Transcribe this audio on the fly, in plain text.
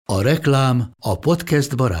A reklám a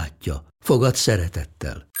podcast barátja. Fogad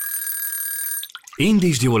szeretettel.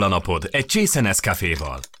 Indítsd jól a napod egy csésze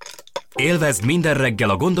Nescaféval. Élvezd minden reggel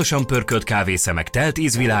a gondosan pörkölt kávészemek telt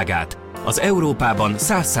ízvilágát, az Európában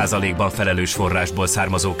 100%-ban felelős forrásból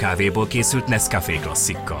származó kávéból készült Nescafé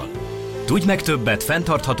klasszikkal. Tudj meg többet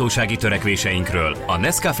fenntarthatósági törekvéseinkről a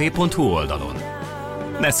nescafé.hu oldalon.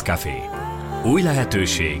 Nescafé. Új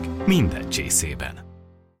lehetőség minden csészében.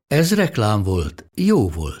 Ez reklám volt, jó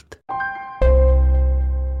volt.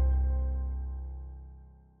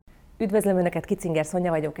 Üdvözlöm Önöket, Kicinger Szonya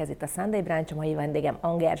vagyok, ez itt a Sunday Brunch, a mai vendégem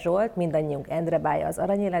Anger Zsolt, mindannyiunk Endre bája az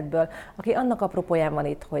Aranyéletből, aki annak apropóján van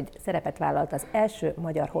itt, hogy szerepet vállalt az első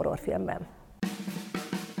magyar horrorfilmben.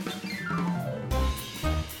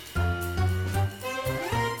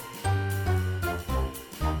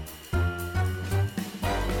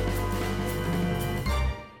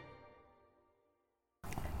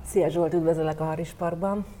 Szia Zsolt, üdvözöllek a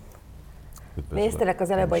Harisparkban. Néztelek az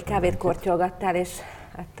előbb, hogy kávét kortyolgattál, és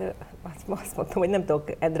hát azt mondtam, hogy nem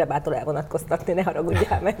tudok Endre bától elvonatkoztatni, ne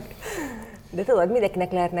haragudjál meg. De tudod,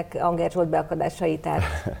 mindenkinek lehetnek Anger Zsolt beakadásai, tehát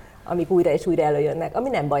amik újra és újra előjönnek, ami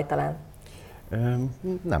nem baj talán.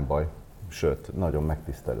 Nem baj, sőt, nagyon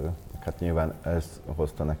megtisztelő. Hát nyilván ez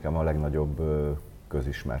hozta nekem a legnagyobb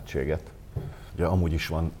közismertséget. Ugye amúgy is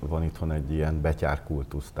van itthon egy ilyen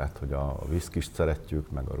betyárkultusz, tehát hogy a viszkist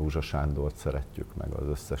szeretjük, meg a Rúzsa Sándort szeretjük, meg az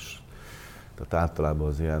összes, tehát általában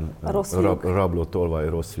az ilyen rabló tolvaj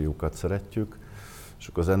rossz fiúkat szeretjük, és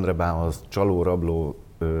akkor az Endre bá az csaló, rabló,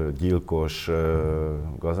 gyilkos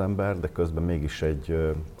gazember, de közben mégis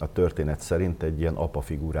a történet szerint egy ilyen apa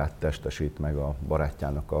figurát testesít meg a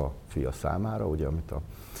barátjának a fia számára, ugye, amit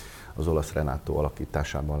az olasz Renato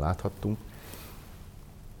alakításában láthattunk.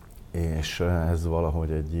 És ez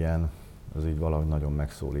valahogy ez így valahogy nagyon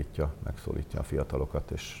megszólítja a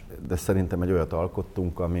fiatalokat. De szerintem egy olyat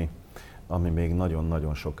alkottunk, ami még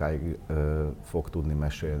nagyon-nagyon sokáig fog tudni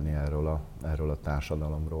mesélni erről a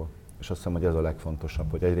társadalomról. És azt hiszem, hogy ez a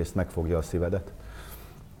legfontosabb, hogy egyrészt megfogja a szívedet,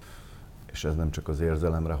 és ez nem csak az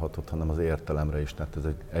érzelemre hatott, hanem az értelemre is. Tehát ez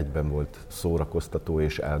egyben volt szórakoztató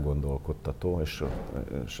és elgondolkodtató, és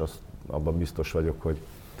abban biztos vagyok,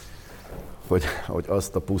 hogy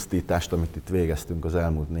azt a pusztítást, amit itt végeztünk az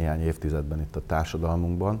elmúlt néhány évtizedben itt a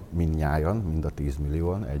társadalmunkban, mindnyájan, mind a 10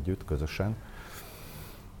 millióan együtt, közösen,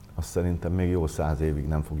 azt szerintem még jó 100 évig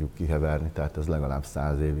nem fogjuk kiheverni, tehát ez legalább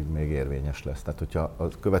 100 évig még érvényes lesz. Tehát, hogyha a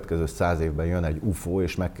következő 100 évben jön egy UFO,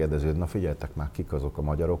 és megkérdezi, hogy na figyeltek már, kik azok a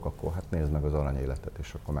magyarok, akkor hát nézd meg az Aranyéletet,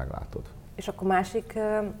 és akkor meglátod. És akkor másik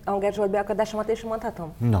Anger Zsolt beakadásomat is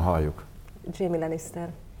mondhatom? Na, halljuk. Jamie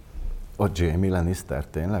Lannister. A Jamie Lannister,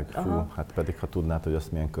 tényleg? Fú, aha. Hát pedig, ha tudnád, hogy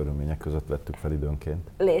azt milyen körülmények között vettük fel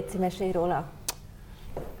időnként. Légy, mesélj róla.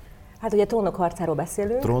 Hát ugye Trónok harcáról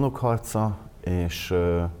beszélünk. Trónok harca, és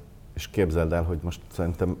képzeld el, hogy most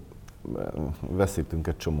szerintem veszítünk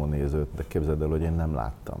egy csomó nézőt, de képzeld el, hogy én nem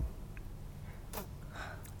láttam.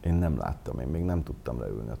 Én még nem tudtam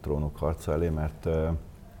leülni a Trónok harca elé, mert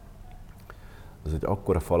ez egy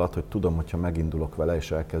akkora falat, hogy tudom, hogyha megindulok vele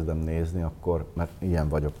és elkezdem nézni, akkor, mert ilyen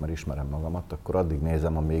vagyok, mert ismerem magamat, akkor addig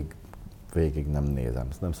nézem, amíg végig nem nézem.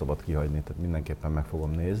 Ezt nem szabad kihagyni, tehát mindenképpen meg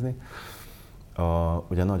fogom nézni.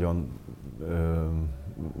 Ugye nagyon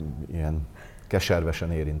ilyen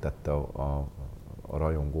keservesen érintette a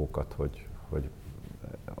rajongókat, hogy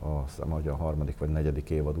azt hiszem, hogy a 3. vagy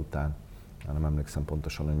 4. évad után, nem emlékszem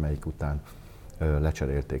pontosan, hogy melyik után,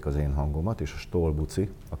 lecserélték az én hangomat, és a Stoll Buci,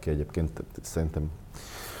 aki egyébként szerintem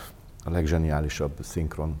a legzseniálisabb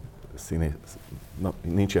szinkron színész,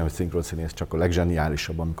 nincs ilyen, hogy szinkron színész, csak a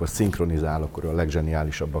legzseniálisabb, amikor szinkronizál, akkor a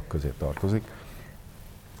legzseniálisabbak közé tartozik.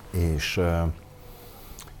 És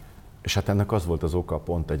hát ennek az volt az oka,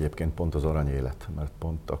 pont az Aranyélet, mert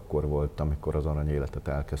pont akkor volt, amikor az Aranyéletet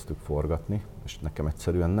elkezdtük forgatni, és nekem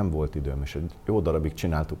egyszerűen nem volt időm, és egy jó darabig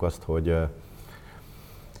csináltuk azt, hogy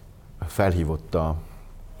felhívott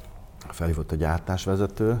a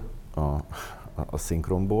gyártásvezető a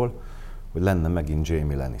szinkronból, hogy lenne megint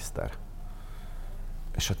Jamie Lannister.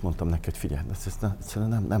 És hát mondtam neki, hogy figyelj, ezt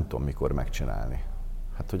nem tudom mikor megcsinálni.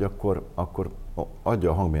 Hát, hogy akkor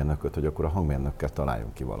adja a hangmérnököt, hogy akkor a hangmérnökkel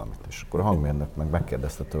találjunk ki valamit. És akkor a hangmérnök meg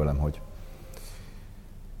megkérdezte tőlem, hogy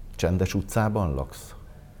Csendes utcában laksz?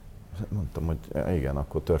 Mondtam, hogy igen,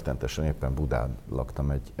 akkor történetesen éppen Budán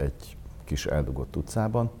laktam egy kis eldugott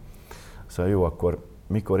utcában. Szóval jó, akkor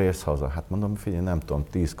mikor érsz haza? Hát mondom, figyelj, nem tudom,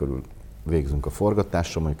 10 körül végzünk a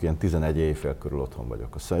forgatásra, mondjuk ilyen 11 éjfél körül otthon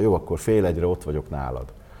vagyok. Szóval jó, akkor fél egyre ott vagyok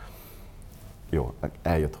nálad. Jó,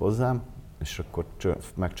 eljött hozzám, és akkor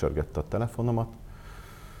megcsörgette a telefonomat,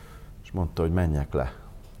 és mondta, hogy menjek le.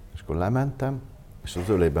 És akkor lementem, és az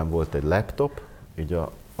ölében volt egy laptop, így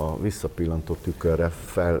a visszapillantó tükörre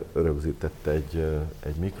felrögzített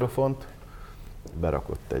egy mikrofont,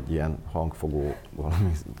 berakott egy ilyen hangfogó,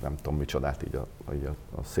 valami, nem tudom micsodát így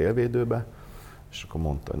a szélvédőbe, és akkor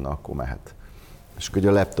mondta, hogy na, akkor mehet. És akkor ugye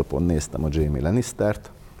a laptopon néztem a Jamie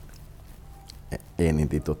Lannistert, én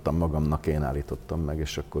indítottam magamnak, én állítottam meg,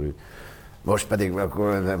 és akkor úgy, most pedig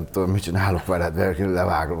akkor nem tudom, mit csinálok veled,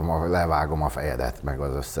 levágom a fejedet, meg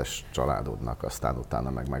az összes családodnak, aztán utána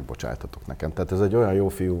meg megbocsájtatok nekem. Tehát ez egy olyan jó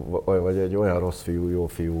fiú, vagy egy olyan rossz fiú, jó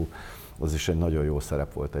fiú, az is egy nagyon jó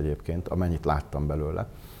szerep volt egyébként, amennyit láttam belőle,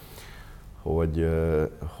 hogy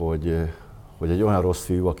egy olyan rossz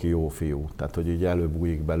fiú, aki jó fiú. Tehát, hogy így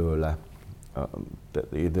előbújik belőle,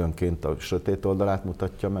 időnként a sötét oldalát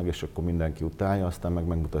mutatja meg, és akkor mindenki utálja, aztán meg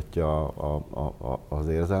megmutatja az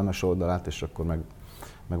érzelmes oldalát, és akkor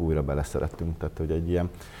meg újra beleszerettünk. Tehát, hogy egy ilyen,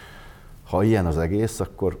 ha ilyen az egész,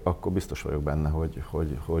 akkor biztos vagyok benne, hogy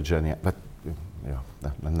zseniális. Ja,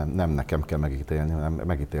 nem nekem kell megítélni, hanem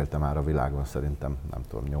megítélte már a világon, szerintem, nem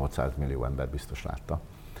tudom, 800 millió ember biztos látta.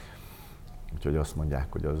 Úgyhogy azt mondják,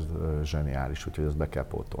 hogy az zseniális, úgyhogy ezt be kell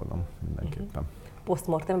pótolnom mindenképpen.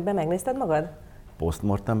 Postmortemben megnézted magad?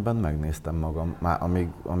 Postmortemben megnéztem magam, már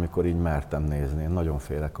amikor így mertem nézni. Én nagyon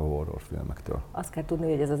félek a horrorfilmektől. Azt kell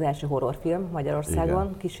tudni, hogy ez az első horrorfilm Magyarországon,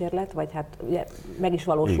 igen. Kísérlet, vagy hát ugye meg is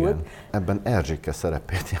valósult. Igen. Ebben Erzsike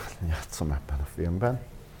szerepét játszom ebben a filmben.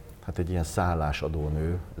 Hát egy ilyen szállásadó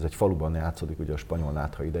nő, ez egy faluban játszódik ugye a spanyol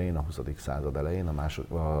nátha idején, a 20. század elején,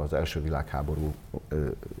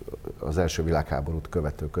 az első világháborút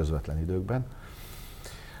követő közvetlen időkben.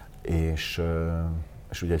 És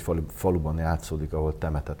ugye egy faluban játszódik, ahol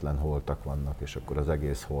temetetlen holtak vannak, és akkor az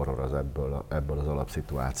egész horror az ebből az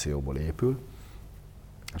alapszituációból épül.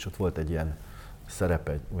 És ott volt egy ilyen szerep,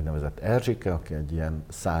 egy úgynevezett Erzsike, aki egy ilyen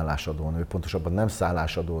szállásadónő, pontosabban nem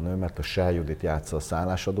szállásadónő, mert a Sell Judit játsza a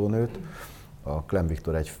szállásadónőt, a Clem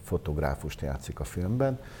Viktor egy fotográfust játszik a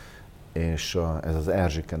filmben, és ez az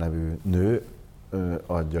Erzsike nevű nő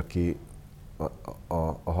adja ki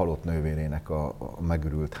a halott nővérének a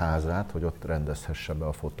megürült házát, hogy ott rendezhesse be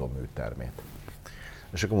a fotóműtermét.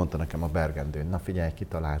 És akkor mondta nekem a Bergendő, na figyelj,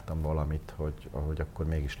 kitaláltam valamit, hogy akkor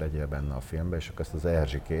mégis legyél benne a filmben, és akkor ezt az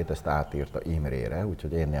Erzsikét, ezt átírta Imrére,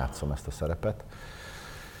 úgyhogy én játszom ezt a szerepet.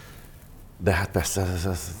 De hát persze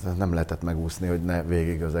ez nem lehetett megúszni, hogy ne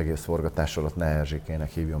végig az egész forgatás alatt ne Erzsikének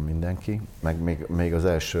hívjon mindenki. Meg még az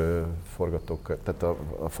első tehát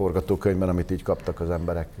a forgatókönyvben, amit így kaptak az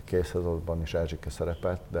emberek készhez, azban is Erzsike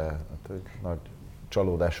szerepelt, de hát, nagy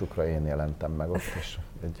csalódásukra én jelentem meg ott, és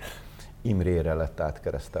egy Imrére lett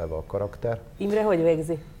átkeresztelve a karakter. Imre hogy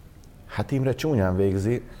végzi? Hát Imre csúnyán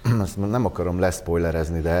végzi, azt nem akarom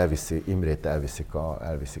leszpoilerezni, de Imrét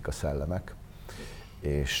elviszik a szellemek.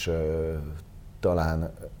 És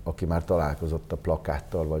talán, aki már találkozott a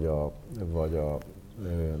plakáttal,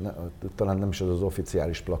 talán nem is az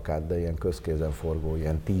oficiális plakát, de ilyen közkézen forgó,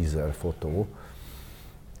 ilyen teaser fotó,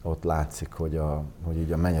 ott látszik, hogy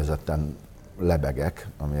így a mennyezeten lebegek,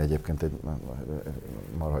 ami egyébként egy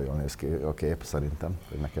marha jól néz ki a kép szerintem,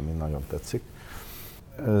 hogy nekem így nagyon tetszik.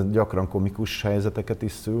 Gyakran komikus helyzeteket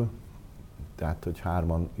is szül, tehát hogy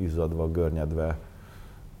hárman izzadva, görnyedve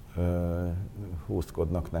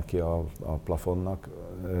húzkodnak neki a plafonnak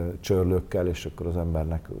csörlőkkel, és akkor az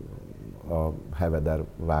embernek a heveder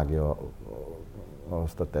vágja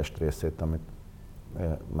azt a testrészét, amit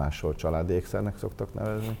máshol családi ékszernek szoktak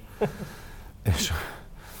nevezni.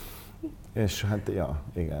 és hát, ja,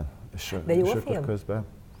 igen. De jó a film? Közben,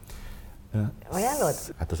 ajánlod?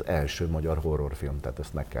 Hát az első magyar horrorfilm, tehát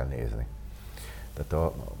ezt meg kell nézni.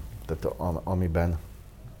 Tehát amiben,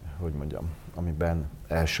 hogy mondjam, amiben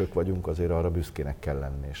elsők vagyunk, azért arra büszkének kell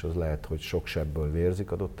lenni, és az lehet, hogy sok sebből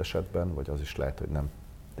vérzik adott esetben, vagy az is lehet, hogy nem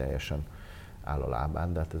teljesen áll a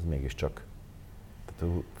lábán, de hát ez mégiscsak,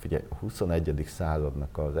 tehát figyelj, a 21.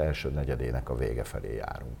 századnak az első negyedének a vége felé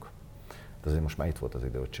járunk. De azért most már itt volt az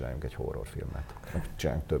idő, hogy csináljunk egy horrorfilmet.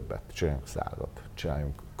 Csináljunk többet, csináljunk 100-at,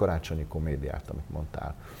 csináljunk karácsonyi komédiát, amit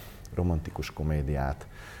mondtál, romantikus komédiát,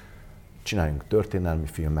 csináljunk történelmi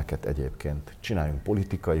filmeket egyébként, csináljunk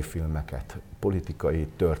politikai filmeket, politikai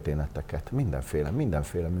történeteket,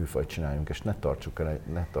 mindenféle műfajt csináljunk, és ne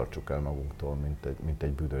tartsuk el magunktól, mint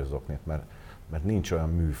egy büdös zoknit, mert nincs olyan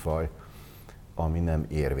műfaj, ami nem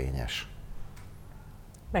érvényes.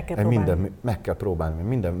 Meg kell próbálni. Meg kell próbálni,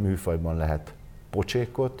 minden műfajban lehet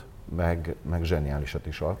pocsékot, meg zseniálisat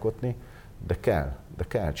is alkotni, de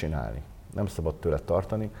kell csinálni, nem szabad tőle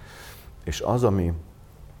tartani, és ami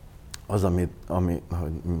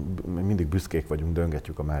mindig büszkék vagyunk,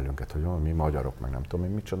 döngetjük a mellünket, hogy mi magyarok, meg nem tudom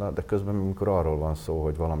én micsoda, de közben amikor arról van szó,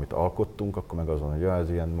 hogy valamit alkottunk, akkor meg azon, hogy ez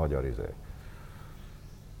ilyen magyar izé.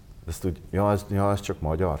 Ezt úgy, ez csak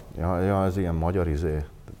magyar, ez ilyen magyar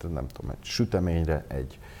nem tudom, egy süteményre,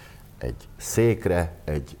 egy székre,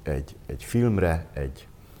 egy filmre, egy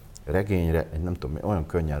regényre, egy nem tudom, olyan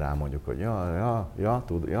könnyen rámondjuk, hogy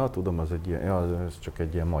tudom, az egy ilyen, ez csak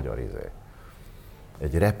egy ilyen magyar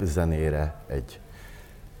egy rap zenére,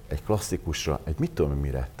 egy klasszikusra, egy mit tudom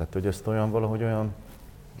mire. Tehát, hogy ezt valahogy olyan,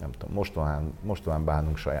 nem tudom, mostohán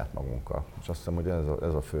bánunk saját magunkkal. És azt hiszem, hogy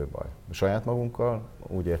ez a fő baj. Saját magunkkal,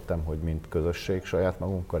 úgy értem, hogy mint közösség saját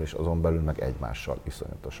magunkkal, és azon belül meg egymással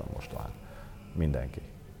iszonyatosan mostohán. Mindenki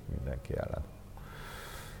ellen.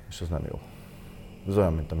 És ez nem jó. Ez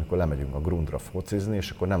olyan, mint amikor lemegyünk a grundra focizni, és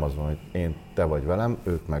akkor nem az van, hogy te vagy velem,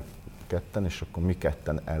 ők meg ketten, és akkor mi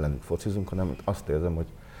ketten ellenük focizunk, hanem azt érzem, hogy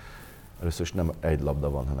először is nem egy labda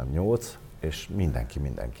van, hanem 8, és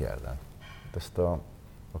mindenki ellen. Ezt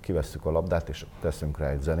ha kivesszük a labdát és teszünk rá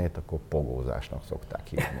egy zenét, akkor pogózásnak szokták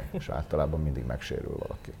hívni, és általában mindig megsérül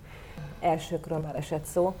valaki. Elsőkről már esett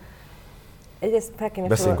szó. Egyrészt fel kéne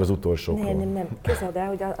beszéljünk az utolsókról. Nem. Képzeld el,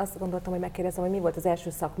 hogy azt gondoltam, hogy megkérdezem, hogy mi volt az első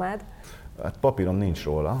szakmád. Hát papíron nincs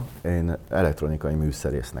róla. Én elektronikai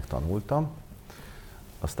műszerésznek tanultam.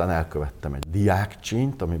 Aztán elkövettem egy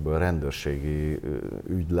diákcsínyt, amiből rendőrségi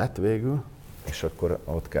ügy lett végül, és akkor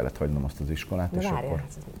ott kellett hagynom azt az iskolát. És akkor...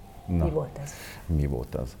 Mi volt ez? Mi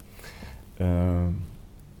volt az?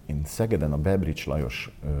 Én Szegeden a Bebrics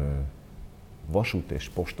Lajos vasút- és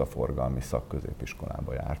postaforgalmi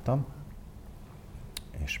szakközépiskolába jártam,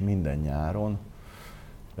 és minden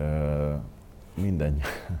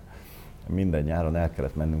nyáron el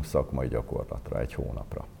kellett mennünk szakmai gyakorlatra, egy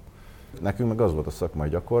hónapra. Nekünk meg az volt a szakmai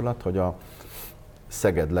gyakorlat, hogy a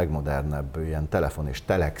Szeged legmodernebb ilyen telefon és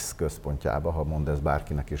telex központjába, ha mond ez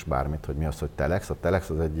bárkinek is bármit, hogy mi az, hogy telex. A telex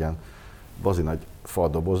az egy ilyen bazi nagy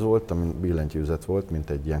faldoboz volt, ami billentyűzet volt, mint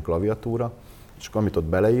egy ilyen klaviatúra, és akkor amit ott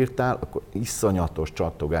beleírtál, akkor iszonyatos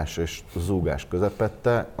csattogás és zúgás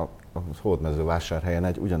közepette, a Hódmezővásárhelyen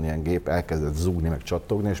egy ugyanilyen gép elkezdett zúgni, meg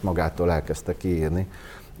csattogni, és magától elkezdte kiírni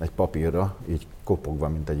egy papírra, így kopogva,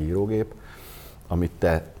 mint egy írógép, amit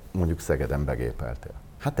te mondjuk Szegeden begépeltél.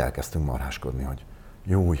 Hát elkezdtünk marháskodni, hogy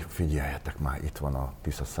jó, figyeljetek már, itt van a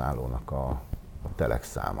Tisza szállónak a telex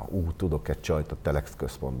száma. Tudok egy csajt, a telex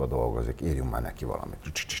központban dolgozik, írjunk már neki valamit.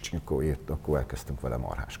 Akkor elkezdtünk vele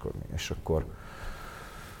marháskodni.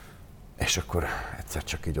 És akkor egyszer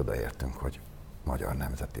csak így odaértünk, hogy Magyar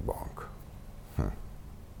Nemzeti Bank.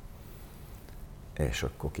 És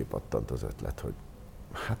akkor kipattant az ötlet, hogy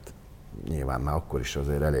hát nyilván már akkor is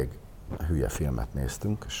azért elég hülye filmet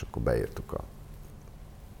néztünk, és akkor beírtuk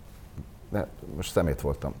de most szemét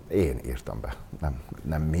voltam, én írtam be,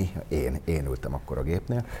 nem mi, én ültem akkor a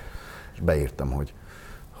gépnél, és beírtam,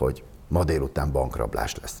 hogy ma délután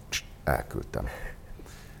bankrablás lesz. Elküldtem.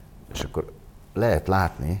 És akkor lehet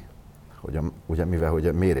látni, hogy ugye mivel hogy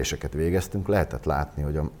a méréseket végeztünk, lehetett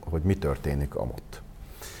látni, hogy mi történik amott.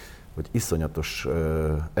 Hogy iszonyatos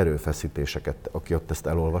erőfeszítéseket, aki ott ezt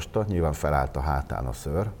elolvasta, nyilván felállt a hátán a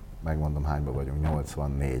szőr, megmondom hányban vagyunk,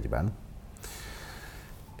 84-ben,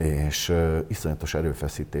 és iszonyatos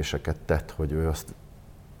erőfeszítéseket tett, hogy ő azt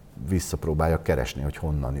visszapróbálja keresni, hogy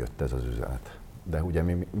honnan jött ez az üzenet. De ugye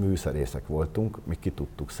mi műszerészek voltunk, mi ki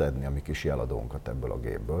tudtuk szedni a mi kis jeladónkat ebből a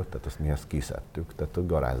gépből, tehát azt mi ezt kiszedtük, tehát ott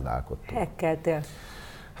garázdálkodtunk. Hekkeltél?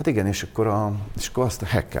 Hát igen, és akkor azt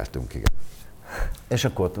hekkeltünk, igen. És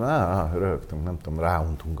akkor ott röhögtünk, nem tudom,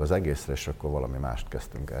 ráuntunk az egészre, és akkor valami mást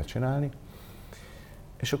kezdtünk el csinálni.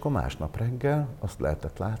 És akkor másnap reggel azt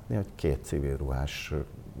lehetett látni, hogy 2 civilruhás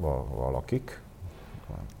valakik,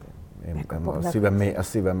 a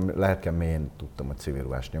szívem, lelkem mélyén tudtam, hogy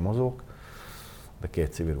civilruhás nyomozók, de 2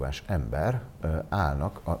 civilruhás ember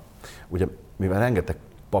állnak, ugye mivel rengeteg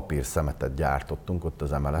papírszemetet gyártottunk ott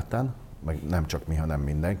az emeleten, meg nem csak mi, hanem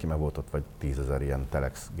mindenki, mert volt ott vagy 10 000 ilyen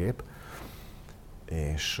telex gép,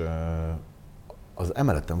 és az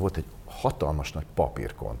emeleten volt egy hatalmas nagy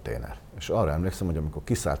papírkonténer. És arra emlékszem, hogy amikor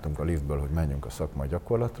kiszálltunk a liftből, hogy menjünk a szakmai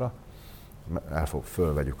gyakorlatra,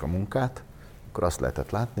 fölvegyük a munkát, akkor azt lehetett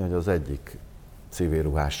látni, hogy az egyik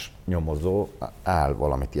civilruhás nyomozó áll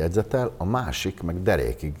valamit jegyzetel, a másik meg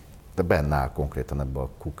derékig, de benne áll konkrétan ebbe a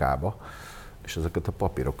kukába, és ezeket a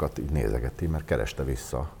papírokat így nézegeti, mert kereste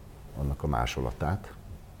vissza annak a másolatát,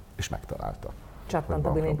 és megtalálta. Csattant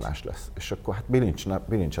a bilincs. Lesz. És akkor hát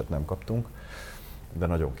bilincset nem kaptunk, de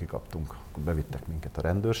nagyon kikaptunk. Akkor bevittek minket a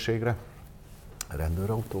rendőrségre, a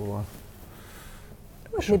rendőrautóval.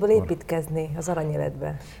 Miből építkezni az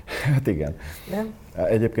aranyéletbe? Hát igen. Nem?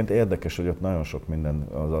 Egyébként érdekes, hogy ott nagyon sok minden,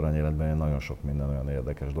 az aranyéletben nagyon sok minden olyan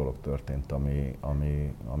érdekes dolog történt,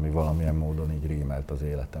 ami valamilyen módon így rímelt az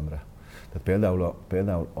életemre. Tehát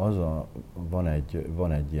például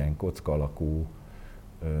van egy ilyen kocka alakú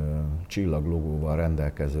csillaglogóval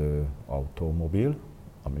rendelkező automobil,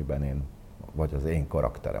 amiben vagy az én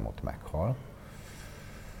karakterem ott meghal,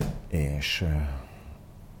 és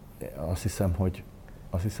azt hiszem, hogy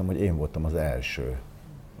én voltam az első,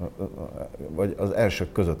 vagy az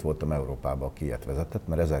elsők között voltam Európában, aki ilyet vezetett,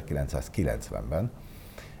 mert 1990-ben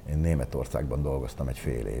én Németországban dolgoztam egy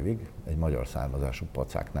fél évig, egy magyar származású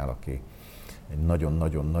pacáknál, aki egy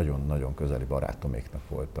nagyon-nagyon-nagyon-nagyon közeli barátoméknak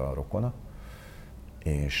volt a rokona,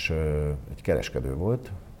 és egy kereskedő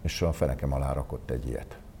volt, és a fenekem alá rakott egy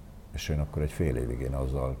ilyet. És én akkor egy fél évig én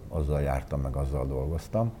azzal jártam, meg azzal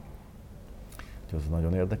dolgoztam. Úgyhogy az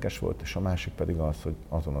nagyon érdekes volt, és a másik pedig az, hogy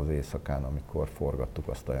azon az éjszakán, amikor forgattuk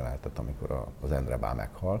azt a jelenetet, amikor az Endre bá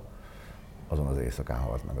meghal, azon az éjszakán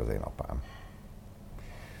halt meg az én apám.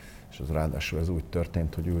 És az ráadásul ez úgy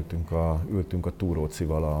történt, hogy ültünk a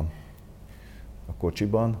túrócival a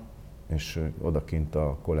kocsiban, és odakint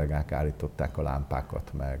a kollégák állították a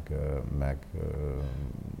lámpákat, meg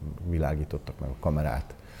világítottak meg a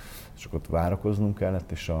kamerát. És akkor ott várakoznunk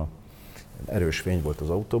kellett, és erős fény volt az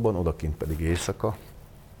autóban, odakint pedig éjszaka,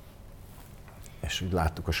 és úgy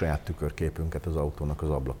láttuk a saját tükörképünket az autónak az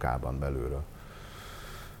ablakában belülről.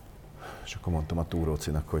 És akkor mondtam a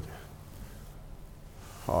túrócinak, hogy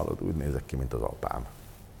hallod, úgy nézek ki, mint az apám.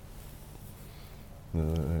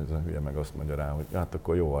 Ez a hülye meg azt mondja rá, hogy hát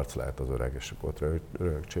akkor jó arc lehet az öreg, és akkor ott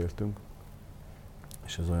rögcséltünk.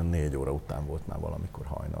 És ez olyan 4 óra után volt már valamikor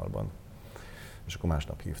hajnalban. És akkor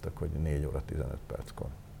másnap hívtak, hogy 4 óra 15 perckor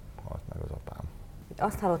halt meg az apám.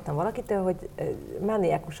 Azt hallottam valakitől, hogy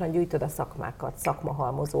mániákusan gyűjtöd a szakmákat,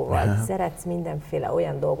 szakmahalmozóval. Szeretsz mindenféle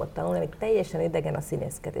olyan dolgot tanulni, ami teljesen idegen a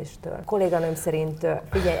színészkedéstől. A kolléganőm szerint,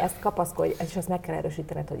 figyelj, ezt kapaszkodj, és azt meg kell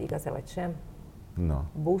erősítened, hogy igaz-e vagy sem. Na.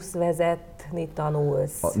 Buszvezetni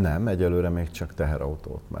tanulsz. Nem, egyelőre még csak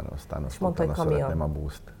teherautót, mert aztán azt utána szeretném a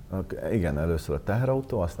buszt. Igen, először a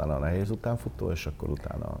teherautó, aztán a nehéz utánfutó, és akkor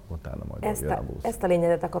utána majd jön a busz. Ezt a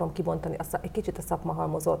lényedet akarom kibontani, egy kicsit a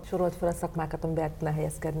szakmahalmozót. Sorolt fel a szakmákat, amiben el tudnál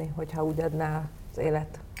helyezkedni, hogyha úgy adná az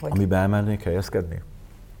élet. Hogy... Amiben elmennék helyezkedni?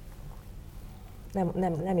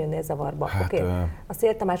 Nem jönnél zavarba. Hát, okay. A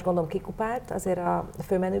Széll Tamás gondolom kikupált azért a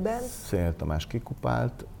főmenüben. Széll Tamás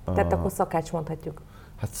kikupált. Tehát akkor szakács mondhatjuk.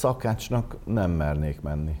 Hát szakácsnak nem mernék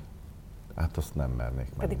menni. Hát azt nem mernék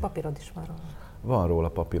menni. Pedig papírod is van róla. Van róla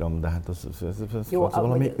papírom, de hát az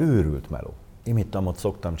valami őrült meló. Imittamot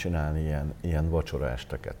szoktam csinálni ilyen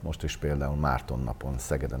vacsoraesteket. Most is például Márton napon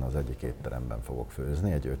Szegeden az egyik étteremben fogok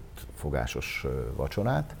főzni egy 5 fogásos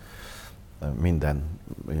vacsorát. Minden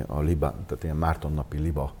tehát ilyen Márton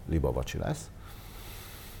napi liba vacsi lesz.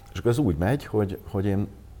 És akkor ez úgy megy, hogy én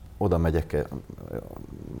oda megyek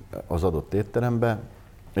az adott étterembe,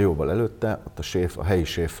 jóval előtte, ott a helyi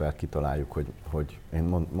séffel kitaláljuk, hogy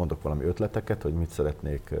én mondok valami ötleteket, hogy mit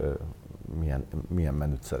szeretnék, milyen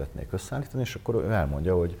menüt szeretnék összeállítani, és akkor ő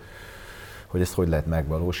elmondja, hogy ezt hogy lehet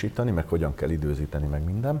megvalósítani, meg hogyan kell időzíteni, meg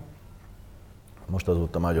minden. Most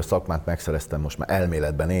azóta már, hogy a szakmát megszereztem, most már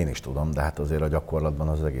elméletben én is tudom, de hát azért a gyakorlatban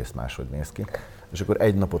az egész máshogy néz ki. És akkor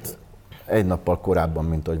egy nappal korábban,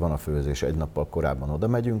 mint ahogy van a főzés, egy nappal korábban oda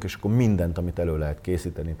megyünk, és akkor mindent, amit elő lehet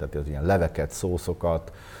készíteni, tehát az ilyen leveket,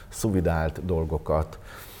 szószokat, szuvidált dolgokat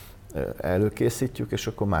előkészítjük, és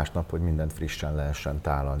akkor másnap, hogy mindent frissen lehessen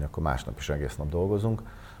tálalni, akkor másnap is egész nap dolgozunk.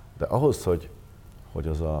 De ahhoz, hogy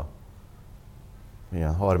az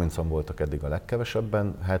ilyen 30-an voltak eddig a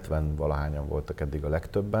legkevesebben, 70 valahányan voltak eddig a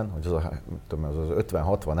legtöbben, hogy az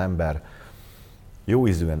 50-60 ember jó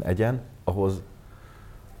ízűen egyen, ahhoz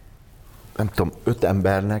nem tudom, 5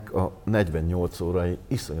 embernek a 48 órai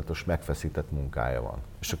iszonyatos megfeszített munkája van.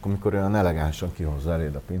 És akkor, mikor olyan elegánsan kihozza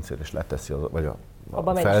eléd a pincér, és leteszi vagy a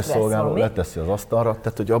felszolgáló leteszi az asztalra,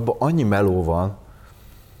 tehát hogy abban annyi meló van,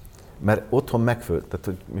 mert otthon tehát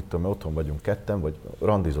hogy mit tudom, otthon vagyunk ketten, vagy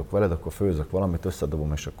randizok veled, akkor főzök valamit,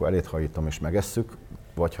 összedobom, és akkor eléd hajítom, és megesszük,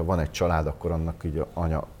 vagy ha van egy család, akkor annak így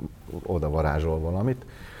anya oda varázsol valamit.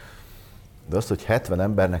 De az, hogy 70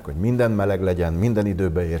 embernek, hogy minden meleg legyen, minden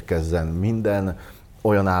időbe érkezzen, minden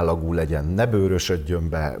olyan állagú legyen, ne bőrösödjön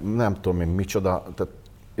be, nem tudom még micsoda, tehát,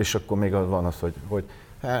 és akkor még van az, hogy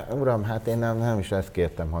hát, uram, hát én nem is ezt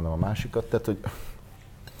kértem, hanem a másikat, tehát hogy...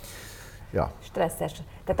 Ja. Stresszes.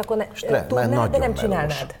 Tehát akkor tudnád, de nem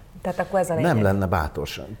csinálnád. Tehát akkor ez a lényeg. Nem lenne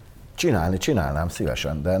bátorság. Csinálnám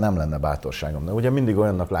szívesen, de nem lenne bátorságom. De ugye mindig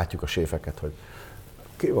olyannak látjuk a séfeket, hogy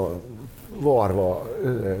ki van varva,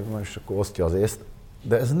 és akkor osztja az észt,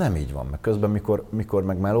 de ez nem így van, mert közben mikor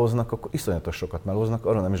meg melóznak, akkor iszonyatos sokat melóznak,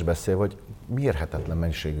 arra nem is beszél, hogy mérhetetlen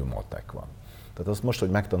mennyiségű matek van. Tehát azt most, hogy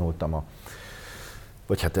megtanultam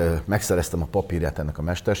vagy hát megszereztem a papírját ennek a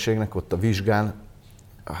mesterségnek, ott a vizsgán,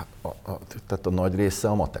 tehát a nagy része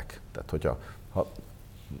a matek. Tehát hogyha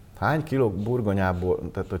hány kiló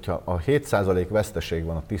burgonyából, tehát hogyha a 7% veszteség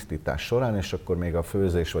van a tisztítás során, és akkor még a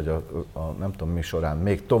főzés vagy a nem tudom mi során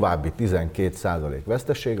még további 12%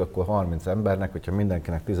 veszteség, akkor 30 embernek, hogyha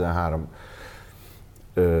mindenkinek 13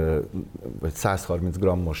 vagy 130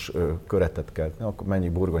 grammos köretet kell, akkor mennyi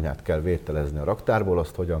burgonyát kell vételezni a raktárból,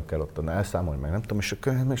 azt hogyan kell ott elszámolni, meg nem tudom,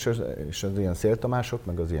 és az ilyen széltamások,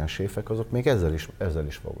 meg az ilyen séfek, azok még ezzel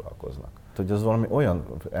is foglalkoznak. Tehát az valami olyan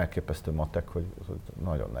elképesztő matek, hogy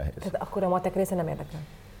nagyon nehéz. Tehát akkor a matek része nem érdekel?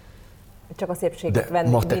 Csak a szépséget venni.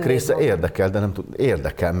 De matek része érdekel, de nem tud,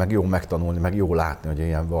 érdekel, meg jó megtanulni, meg jó látni, hogy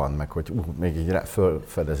ilyen van, meg hogy még így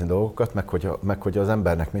felfedezni dolgokat, meg hogy az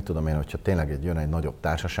embernek, mit tudom én, hogyha tényleg jön egy nagyobb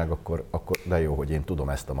társaság, akkor de jó, hogy én tudom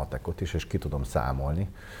ezt a matekot is, és ki tudom számolni.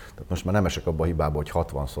 Tehát most már nem esek abba a hibába, hogy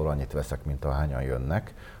 60-szor annyit veszek, mint ahányan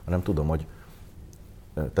jönnek, hanem tudom, hogy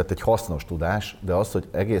tehát egy hasznos tudás, de az, hogy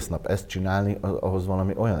egész nap ezt csinálni, ahhoz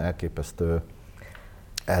valami olyan elképesztő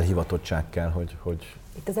elhivatottság kell, hogy...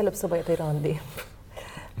 Itt az előbb szóba jött egy randi.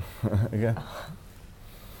 Igen.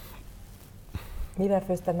 Mivel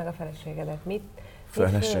főzted meg a feleségedet?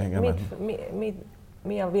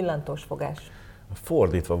 Mi a villantós fogás?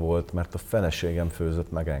 Fordítva volt, mert a feleségem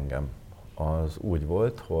főzött meg engem. Az úgy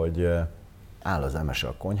volt, hogy áll az emese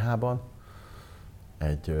a konyhában,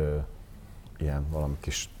 egy ilyen valami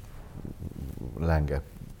kis lenge,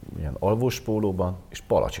 ilyen alvós pólóban, és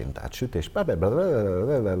palacsintát süt, és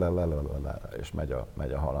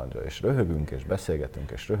megy a halandzsa, és röhögünk, és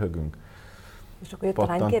beszélgetünk, és röhögünk. És akkor jött a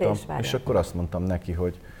lánykérés, várjál? És akkor azt mondtam neki,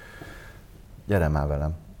 hogy gyere már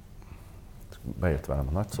velem. Bejött velem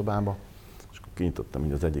a nagyszobába, és akkor kinyitottam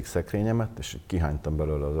így az egyik szekrényemet, és kihánytam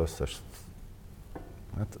belőle az összes,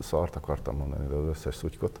 hát szart akartam mondani, de az összes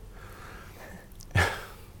szutykot.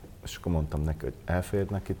 És akkor mondtam neki, hogy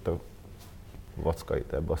elférnek itt a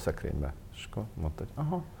vackait ebbe a szekrénybe. És akkor mondta, hogy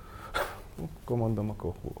aha, akkor mondom,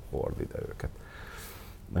 akkor hord ide őket.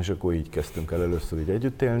 És akkor így kezdtünk el először így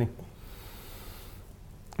együtt élni.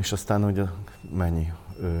 És aztán ugye mennyi,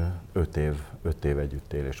 5 év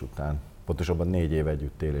együttélés után, pontosabban 4 év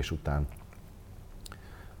együttélés után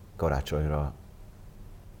karácsonyra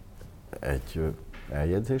egy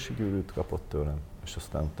eljegyzési gyűrűt kapott tőlem, és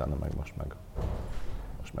aztán utána most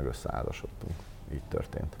meg összeházasodtunk. Így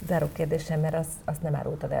történt. Záró kérdésem, mert azt nem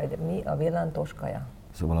árultad el, hogy mi a villantós kaja?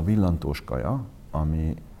 Szóval a villantós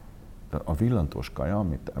kaja,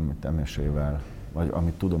 amit emesével, vagy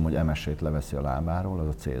amit tudom, hogy emesét leveszi a lábáról, az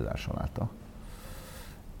a cézár saláta.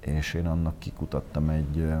 És én annak kikutattam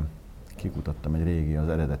egy régi, az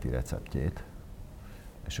eredeti receptjét,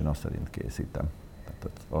 és én azt szerint készítem.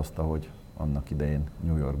 Tehát azt, ahogy annak idején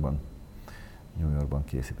New Yorkban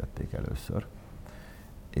készítették először.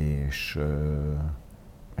 És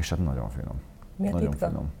hát nagyon finom. Mi a nagyon titka?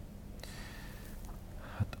 Finom.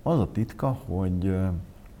 Hát az a titka, hogy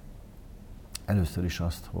először is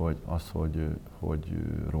hogy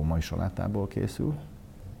római salátából készül,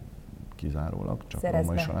 kizárólag, csak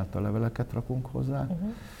római salátaleveleket rakunk hozzá.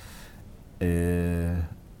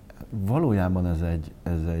 Valójában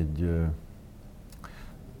ez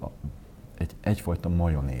egyfajta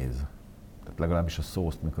majonéz. Tehát legalábbis a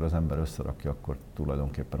szószt, mikor az ember összerakja, akkor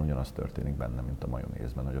tulajdonképpen ugyanaz történik benne, mint a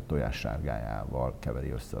majonézben, hogy a tojás sárgájával keveri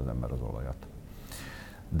össze az ember az olajat.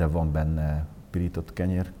 De van benne pirított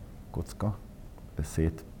kenyérkocka,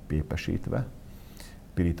 szétpépesítve.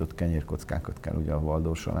 Pirított kenyérkockákat kell ugye a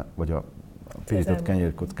valdósalát, vagy a pirított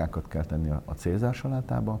kenyérkockákat kell tenni a cézár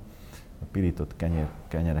salátába. A pirított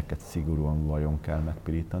kenyereket szigorúan vajon kell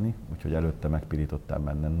megpirítani, úgyhogy előtte megpirítottál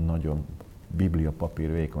benne nagyon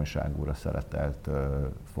bibliapapír vékonyságúra szeretelt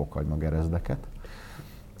fokhagyma gerezdeket,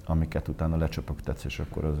 amiket utána lecsöpögtetsz, és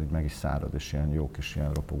akkor az így meg is szárad, és ilyen jó kis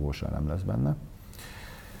ilyen ropogós elem lesz benne.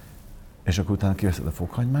 És akkor utána kiveszed a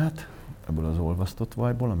fokhagymát, ebből az olvasztott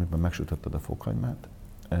vajból, amiben megsütötted a fokhagymát,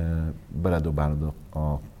 beledobálod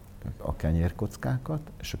a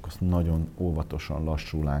kenyérkockákat, és akkor azt nagyon óvatosan,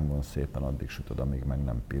 lassú lángon szépen addig sütöd, amíg meg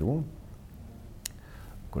nem pirul.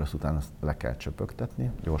 Akkor azt utána le kell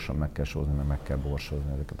csöpögtetni, gyorsan meg kell sózni, mert meg kell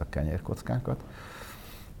borsozni ezeket a kenyérkockákat.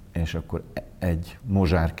 És akkor egy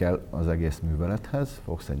mozsár kell az egész művelethez,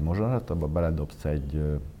 fogsz egy mozsarat, abba beledobsz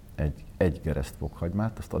egy gereszt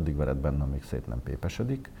fokhagymát, azt addig vered benne, amíg szét nem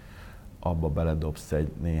pépesedik. Abba beledobsz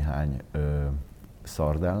egy néhány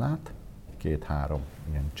szardellát, 2-3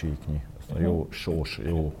 ilyen csíknyi, azt a jó sós,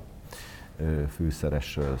 jó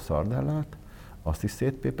fűszeres szardellát, azt is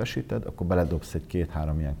szétpépesíted, akkor beledobsz egy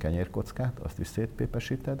 2-3 ilyen kenyérkockát, azt is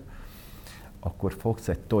szétpépesíted, akkor fogsz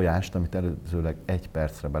egy tojást, amit előzőleg 1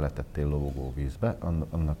 percre beletettél lógó vízbe,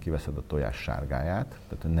 annak kiveszed a tojás sárgáját,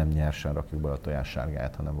 tehát nem nyersen rakjuk be a tojás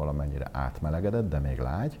sárgáját, hanem valamennyire átmelegedett, de még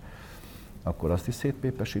lágy. akkor azt is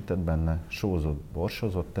szétpépesíted benne, sózod,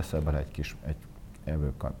 borsozod, teszel bele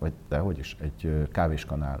egy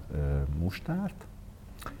kávéskanál mustárt,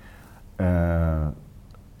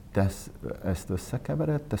 ezt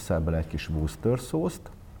összekevered, teszel bele egy kis Worcester szószt,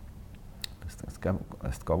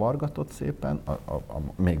 ezt kavargatod szépen,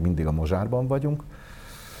 még mindig a mozsárban vagyunk,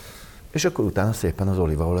 és akkor utána szépen az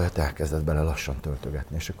olívaolajat elkezded bele lassan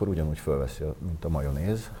töltögetni, és akkor ugyanúgy fölveszi,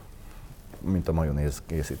 mint a majonéz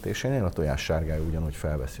készítésénél, a tojás sárgája ugyanúgy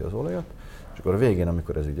felveszi az olajat, és akkor a végén,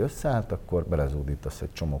 amikor ez így összeállt, akkor belezúdítasz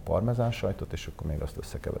egy csomó parmezán sajtot, és akkor még azt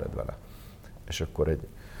összekevered vele. És akkor egy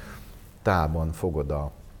tálban fogod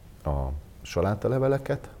a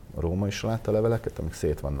salátaleveleket, a római salátaleveleket, amik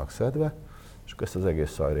szét vannak szedve, és akkor ezt az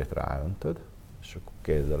egész szajrét ráöntöd, és akkor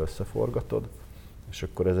kézzel összeforgatod, és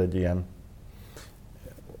akkor ez egy ilyen,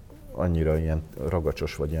 annyira ilyen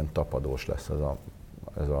ragacsos, vagy ilyen tapadós lesz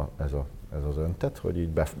ez az öntet, hogy így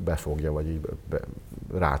befogja, vagy így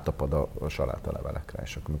rátapad a salátalevelekre.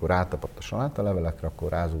 És akkor, amikor rátapadt a salátalevelekre, akkor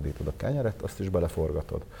rázúdítod a kenyeret, azt is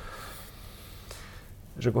beleforgatod.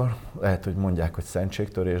 És akkor lehet, hogy mondják, hogy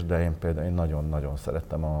szentségtörés, de én például nagyon-nagyon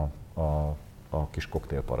szeretem a kis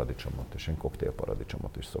koktélparadicsomot, és én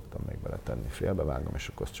koktélparadicsomot is szoktam még beletenni. Félbevágom, és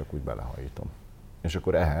akkor azt csak úgy belehajítom. És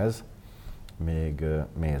akkor ehhez még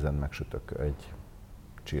mézen megsütök egy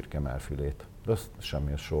csirkemelfilét. De azt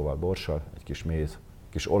semmi sóval, borssal, egy kis méz,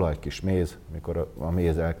 kis olaj, kis méz. Mikor a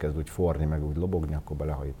méz elkezd úgy forni, meg úgy lobogni, akkor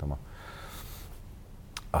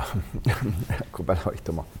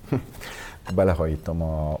belehajítom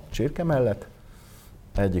a csirkemellet.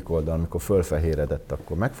 Egyik oldal, amikor fölfehéredett,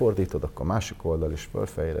 akkor megfordítod, akkor másik oldal is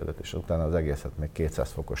fölfehéredett, és utána az egészet még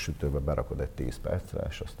 200 fokos sütőbe berakod egy 10 percre,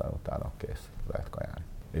 és aztán utána kész, lehet kajálni.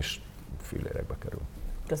 És fillérekbe kerül.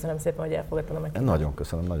 Köszönöm szépen, hogy elfogadtad a meghívást. Nagyon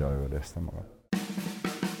köszönöm, nagyon jól éreztem magam.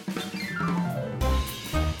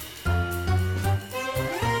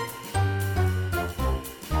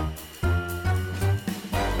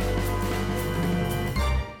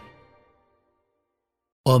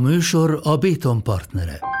 A műsor a Béton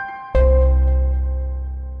partnere.